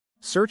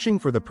Searching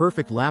for the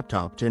perfect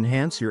laptop to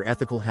enhance your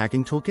ethical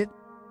hacking toolkit?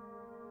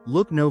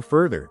 Look no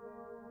further.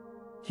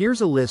 Here's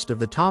a list of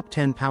the top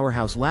 10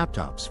 powerhouse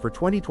laptops for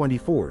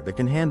 2024 that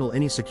can handle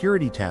any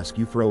security task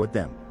you throw at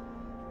them.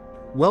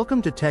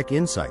 Welcome to Tech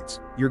Insights,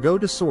 your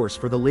go-to source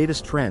for the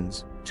latest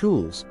trends,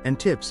 tools, and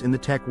tips in the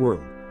tech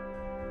world.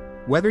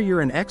 Whether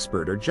you're an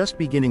expert or just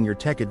beginning your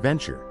tech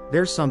adventure,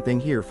 there's something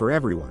here for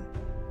everyone.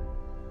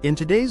 In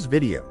today's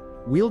video,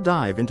 we'll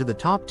dive into the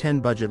top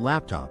 10 budget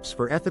laptops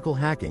for ethical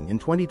hacking in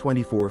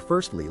 2024.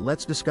 Firstly,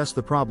 let's discuss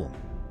the problem.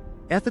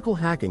 Ethical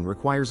hacking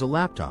requires a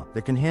laptop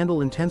that can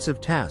handle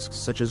intensive tasks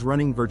such as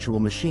running virtual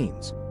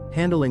machines,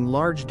 handling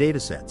large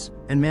datasets,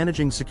 and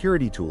managing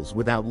security tools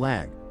without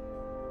lag.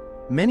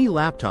 Many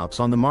laptops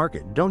on the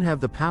market don't have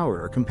the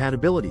power or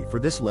compatibility for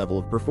this level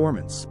of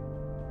performance.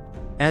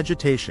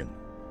 Agitation.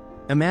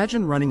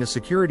 Imagine running a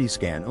security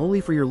scan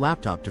only for your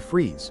laptop to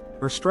freeze,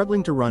 or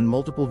struggling to run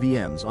multiple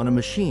VMs on a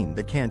machine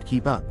that can't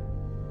keep up.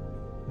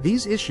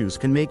 These issues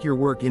can make your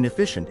work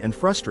inefficient and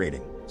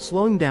frustrating,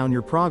 slowing down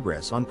your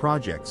progress on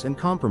projects and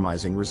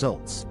compromising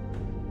results.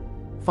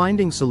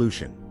 Finding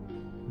solution.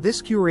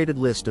 This curated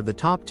list of the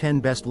top 10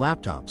 best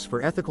laptops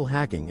for ethical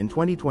hacking in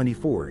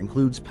 2024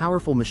 includes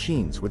powerful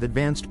machines with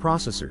advanced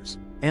processors,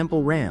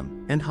 ample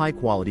RAM, and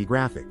high-quality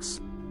graphics.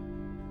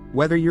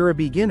 Whether you're a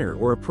beginner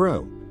or a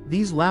pro,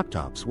 these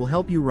laptops will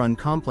help you run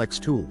complex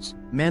tools,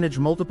 manage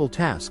multiple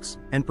tasks,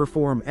 and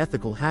perform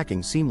ethical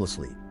hacking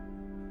seamlessly.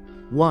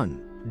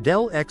 1.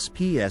 Dell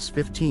XPS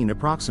 15.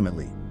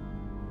 Approximately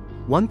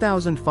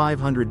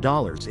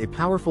 $1,500. A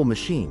powerful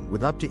machine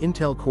with up to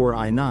Intel Core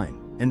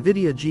i9,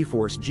 NVIDIA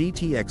GeForce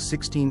GTX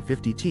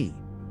 1650 Ti,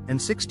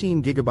 and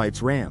 16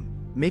 GB RAM,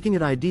 making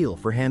it ideal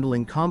for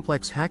handling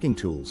complex hacking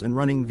tools and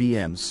running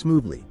VMs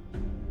smoothly.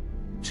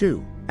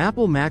 2.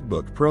 Apple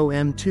MacBook Pro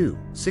M2,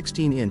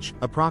 16-inch,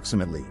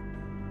 approximately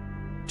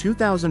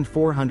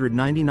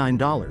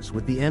 $2,499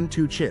 with the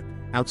M2 chip,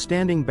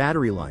 outstanding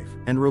battery life,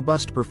 and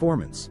robust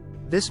performance.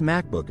 This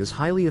MacBook is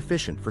highly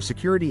efficient for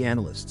security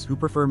analysts who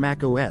prefer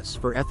macOS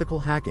for ethical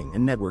hacking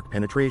and network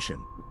penetration.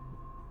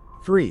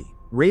 3.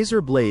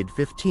 Razer Blade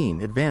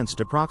 15 Advanced,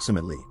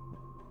 approximately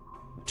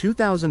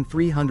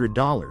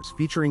 $2,300,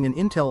 featuring an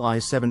Intel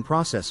i7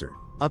 processor,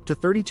 up to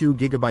 32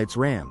 GB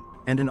RAM,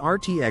 and an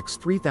RTX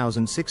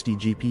 3060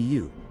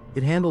 GPU.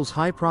 It handles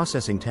high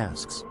processing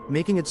tasks,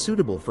 making it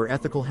suitable for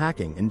ethical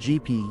hacking and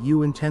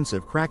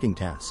GPU-intensive cracking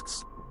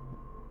tasks.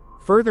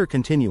 Further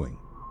continuing.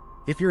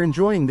 If you're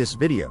enjoying this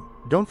video,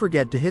 don't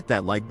forget to hit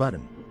that like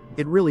button.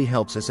 It really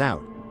helps us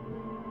out.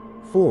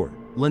 4.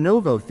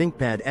 Lenovo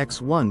ThinkPad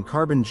X1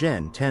 Carbon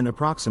Gen 10.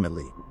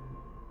 Approximately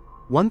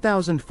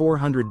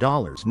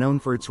 $1,400. Known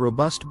for its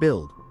robust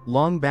build,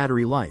 long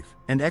battery life,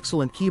 and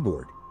excellent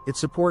keyboard, it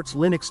supports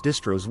Linux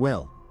distros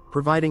well,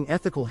 providing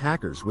ethical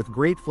hackers with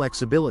great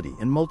flexibility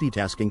and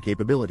multitasking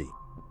capability.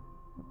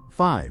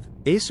 5.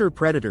 Acer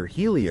Predator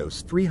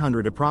Helios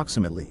 300.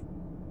 Approximately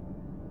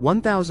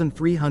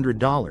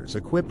 $1,300.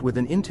 Equipped with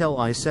an Intel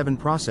i7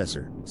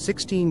 processor,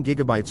 16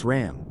 GB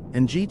RAM,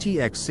 and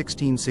GTX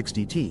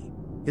 1660 Ti,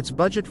 it's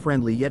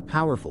budget-friendly yet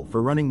powerful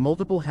for running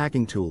multiple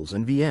hacking tools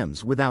and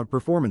VMs without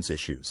performance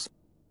issues.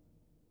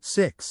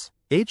 6.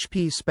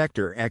 HP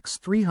Spectre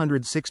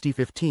X360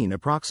 15.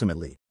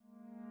 Approximately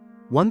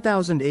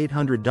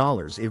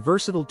 $1,800. A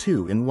versatile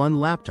 2-in-1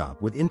 laptop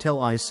with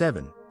Intel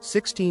i7,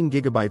 16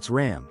 GB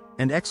RAM,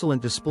 and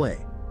excellent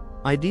display.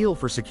 Ideal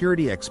for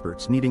security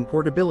experts needing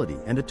portability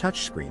and a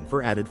touchscreen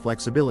for added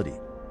flexibility.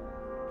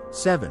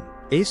 7.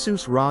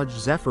 Asus ROG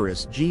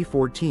Zephyrus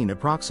G14.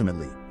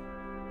 Approximately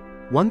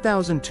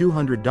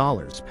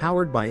 $1,200.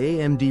 Powered by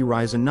AMD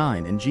Ryzen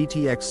 9 and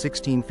GTX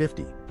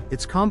 1650,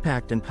 it's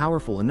compact and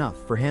powerful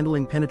enough for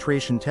handling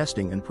penetration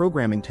testing and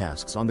programming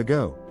tasks on the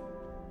go.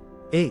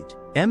 8.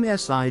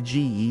 MSI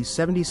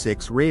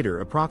GE76 Raider.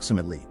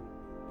 Approximately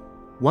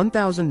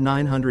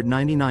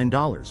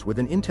 $1,999. With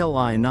an Intel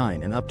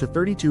i9 and up to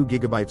 32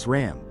 GB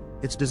RAM,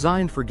 it's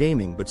designed for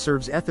gaming but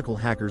serves ethical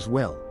hackers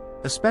well,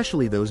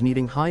 especially those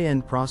needing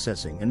high-end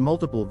processing and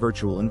multiple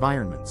virtual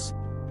environments.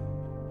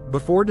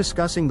 Before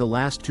discussing the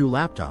last two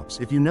laptops,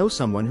 if you know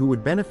someone who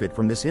would benefit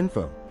from this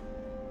info,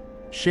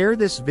 share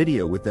this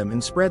video with them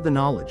and spread the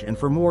knowledge. And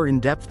for more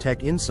in-depth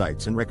tech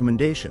insights and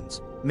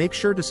recommendations, make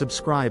sure to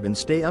subscribe and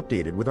stay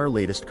updated with our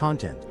latest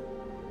content.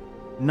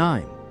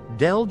 9.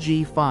 Dell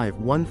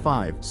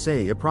G5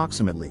 say.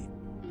 Approximately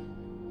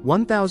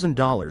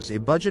 $1,000. A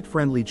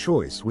budget-friendly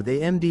choice with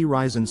AMD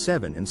Ryzen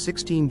 7 and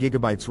 16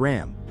 GB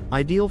RAM,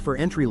 ideal for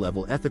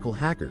entry-level ethical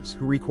hackers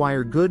who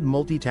require good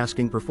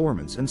multitasking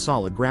performance and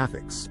solid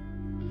graphics.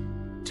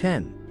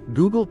 10.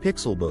 Google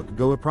Pixelbook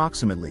Go.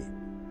 Approximately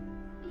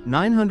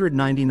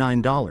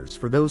 $999.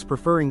 For those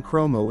preferring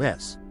Chrome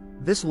OS,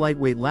 this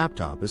lightweight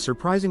laptop is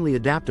surprisingly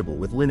adaptable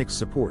with Linux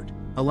support,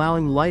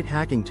 allowing light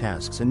hacking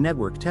tasks and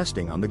network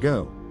testing on the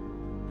go.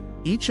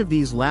 Each of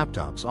these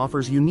laptops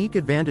offers unique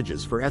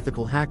advantages for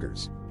ethical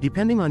hackers,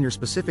 depending on your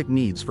specific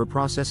needs for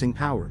processing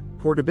power,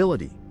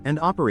 portability, and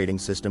operating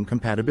system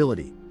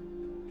compatibility.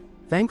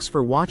 Thanks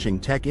for watching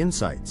Tech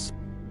Insights.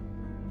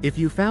 If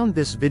you found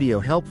this video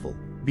helpful,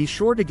 Be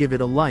sure to give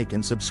it a like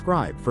and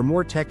subscribe for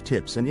more tech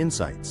tips and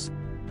insights.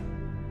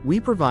 We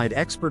provide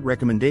expert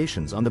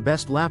recommendations on the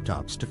best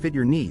laptops to fit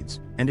your needs,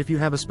 and if you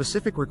have a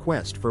specific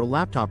request for a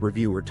laptop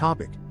review or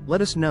topic,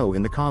 let us know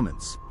in the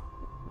comments.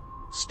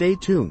 Stay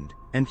tuned,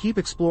 and keep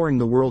exploring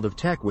the world of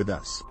tech with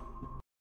us.